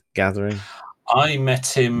PistonHeads gathering. I met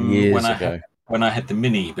him when I had the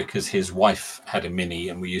Mini because his wife had a Mini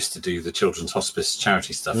and we used to do the Children's Hospice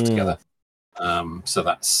charity stuff together. So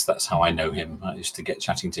that's how I know him. I used to get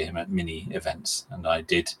chatting to him at Mini events, and I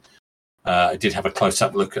did have a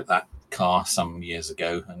close-up look at that car some years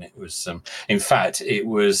ago, and it was in fact it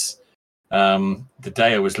was the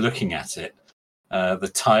day I was looking at it,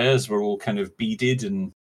 The tyres were all kind of beaded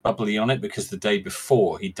and bubbly on it because the day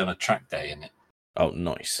before he'd done a track day in it. Oh,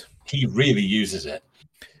 nice. He really uses it.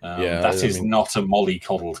 That is not a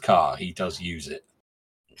mollycoddled car. He does use it.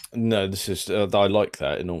 No, this is. I like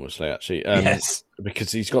that enormously, actually. Yes,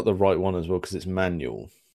 because he's got the right one as well. Because it's manual.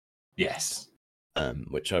 Yes.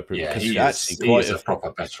 Which I approve. Yeah, he is a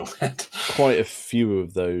proper petrol head. Quite a few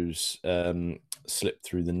of those slip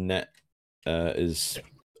through the net as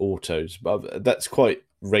autos, but that's quite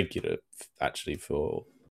regular, actually, for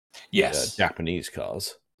Japanese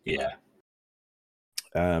cars. Yeah.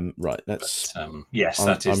 Right. That's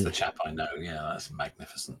that is the chap I know. Yeah, that's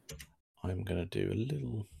magnificent. I'm going to do a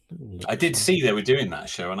little I did see they were doing that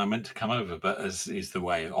show, and I meant to come over, but as is the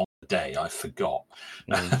way on the day, I forgot.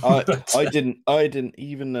 I didn't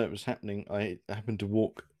even know it was happening. I happened to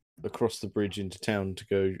walk across the bridge into town to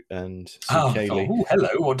go and see Kaylee. Oh, hello!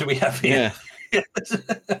 What do we have here? Yeah.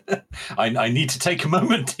 I need to take a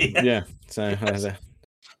moment here. Yeah. So I had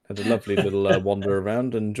a lovely little wander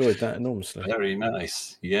around and enjoyed that enormously. Very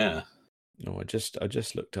nice. Yeah. No, I just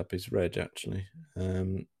looked up his reg actually.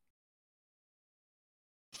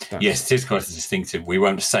 Yes, it is quite a distinctive. We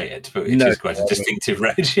won't say it, but it is quite a distinctive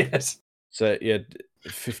reg. Yes. So he had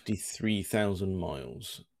 53,000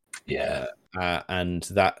 miles. Yeah. And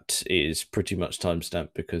that is pretty much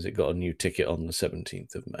timestamped because it got a new ticket on the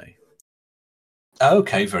 17th of May.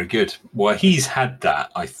 Okay, very good. Well, he's had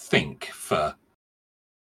that, I think, for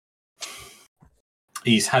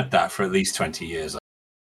at least 20 years.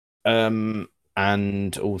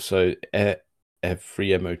 And also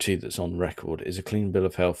every MOT that's on record is a clean bill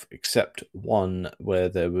of health, except one where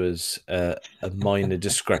there was a minor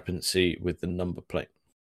discrepancy with the number plate.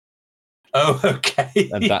 Oh, okay.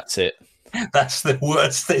 And that's it. That's the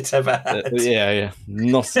worst it's ever had. Yeah.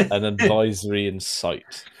 Not an advisory in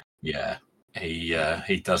sight. Yeah,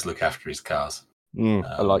 he does look after his cars.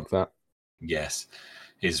 I like that. Yes.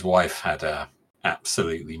 His wife had a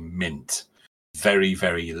absolutely mint, very,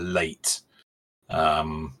 very late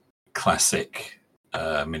classic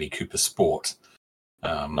Mini Cooper Sport.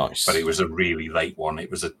 Nice. But it was a really late one. It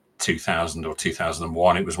was a 2000 or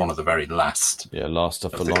 2001. It was one of the very last. Yeah, last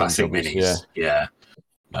of the classic minis. Yeah.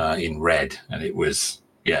 In red, and it was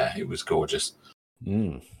gorgeous.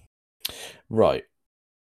 Right.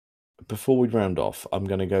 Before we round off, I'm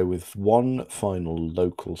going to go with one final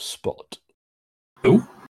local spot. Ooh.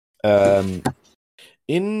 I'm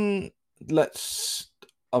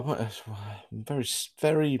very,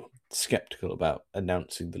 very skeptical about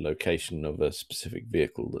announcing the location of a specific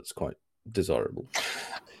vehicle that's quite desirable.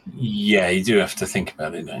 Yeah, you do have to think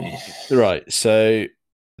about it, don't you? Right. So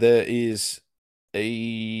there is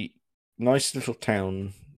a nice little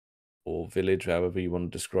town or village, however you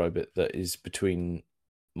want to describe it, that is between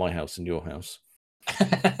my house and your house.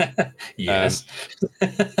 Yes.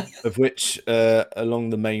 Of which, along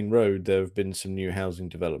the main road, there have been some new housing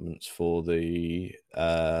developments for the,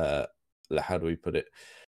 how do we put it,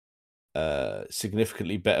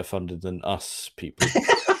 significantly better funded than us people.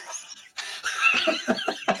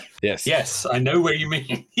 Yes. Yes, I know where you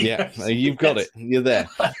mean. Yeah, you've got it. You're there.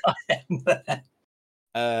 I am there.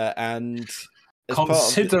 And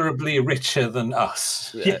considerably richer than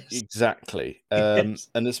us. Yes. Exactly. Yes.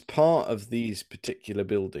 And as part of these particular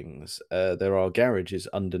buildings, there are garages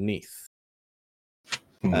underneath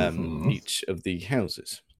each of the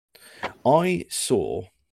houses. I saw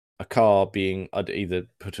a car being either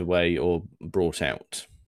put away or brought out.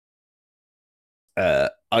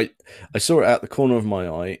 I saw it out the corner of my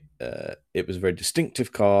eye. It was a very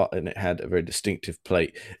distinctive car, and it had a very distinctive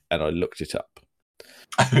plate, and I looked it up.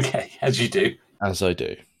 Okay, as you do. As I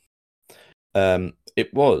do.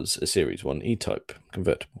 It was a Series 1 E-Type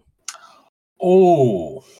convertible.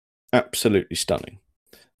 Oh. Absolutely stunning.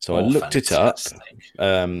 So I looked fantastic. It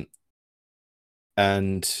up,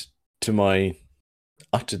 and to my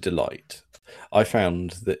utter delight, I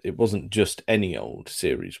found that it wasn't just any old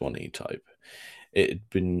Series 1 E-Type.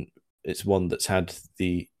 It's one that's had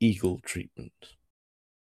the Eagle treatment.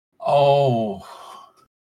 Oh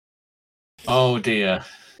dear.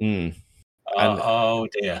 Oh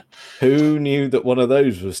dear. Who knew that one of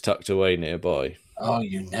those was tucked away nearby? Oh,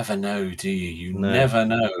 you never know, do you? Never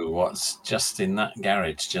know what's just in that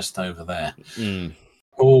garage just over there.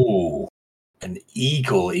 Oh, an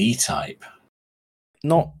Eagle E-Type.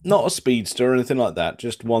 Not a speedster or anything like that,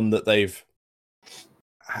 just one that they've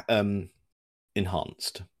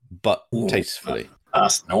enhanced, but tastefully.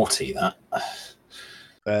 That's naughty, that.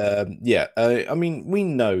 I mean, we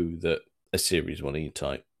know that a Series 1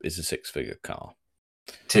 E-Type is a six-figure car.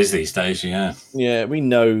 It is these days, yeah. Yeah, we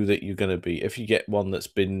know that you're going to be, if you get one that's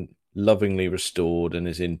been lovingly restored and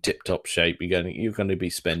is in tip-top shape, you're going to be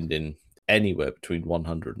spending anywhere between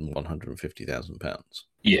 £100,000 and £150,000.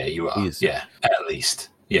 Yeah, you are. Yeah, at least.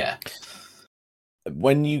 Yeah.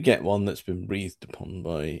 When you get one that's been breathed upon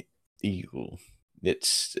by Eagle,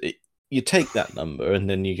 you take that number and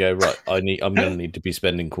then you go, right, I'm going to need to be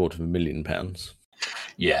spending £250,000.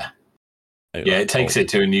 Yeah. It takes it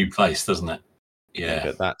to a new place, doesn't it?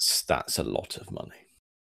 Yeah. That's a lot of money.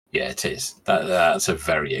 Yeah, it is. That's a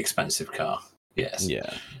very expensive car. Yes.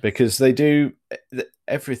 Yeah, because they do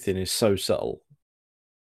everything is so subtle.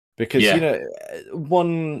 Because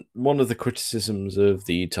one of the criticisms of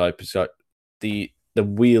the E-Type is like the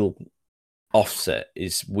wheel offset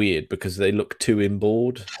is weird because they look too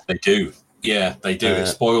inboard. They do. Yeah, they do. It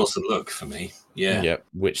spoils the look for me. Yeah. Yeah,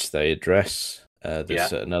 which they address. There's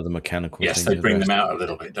certain other mechanical things. Yes, they bring them out a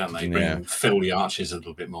little bit, don't they? Fill the arches a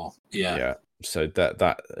little bit more. Yeah. Yeah. So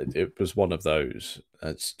that it was one of those.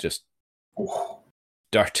 It's just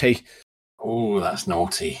dirty. Oh, that's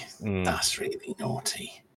naughty. That's really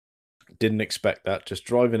naughty. Didn't expect that. Just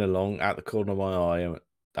driving along out the corner of my eye, I went,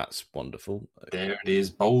 that's wonderful. There it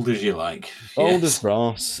is, bold as you like. Bold as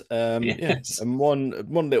brass. Yes. And one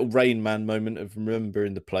little Rain Man moment of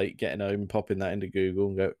remembering the plate, getting home, popping that into Google,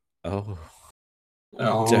 and go,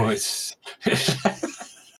 it's.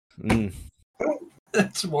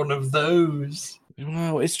 That's one of those.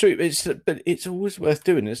 Well, it's true. But it's always worth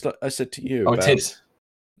doing. It's like I said to you. It is.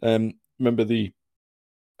 Remember the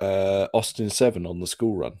Austin 7 on the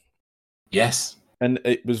school run? Yes. And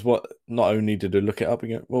it was not only did I look it up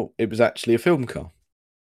and go, well, it was actually a film car.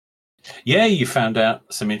 Yeah, you found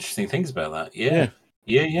out some interesting things about that. Yeah.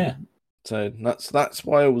 So that's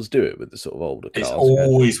why I always do it with the sort of older cars. It's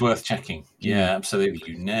always worth checking. Yeah,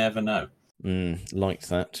 absolutely. You never know. Liked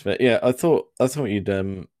that. But yeah, I thought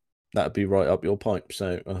you'd that'd be right up your pipe.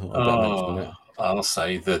 So I thought I'd better mention it. I'll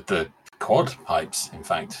say that the quad pipes, in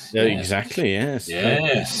fact. Yeah, exactly. Yes.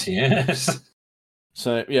 Yes.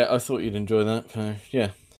 So yeah, I thought you'd enjoy that.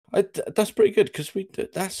 Yeah, that's pretty good because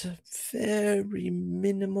that's a very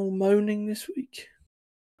minimal moaning this week.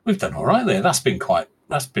 We've done all right there. That's been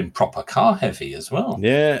proper car heavy as well.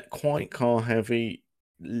 Yeah, quite car heavy.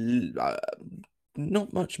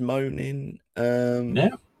 Not much moaning.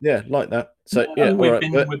 No. Yeah, like that. So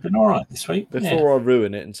we've been all right this week. Before I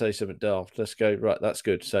ruin it and say something daft, let's go. Right, that's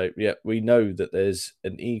good. So yeah, we know that there's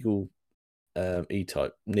an Eagle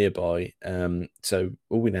E-Type nearby. So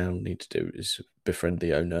all we now need to do is befriend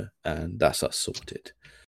the owner, and that's us sorted.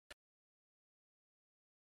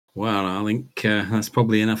 Well, I think that's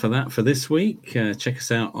probably enough of that for this week. Check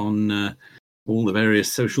us out on all the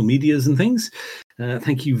various social medias and things.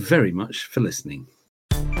 Thank you very much for listening.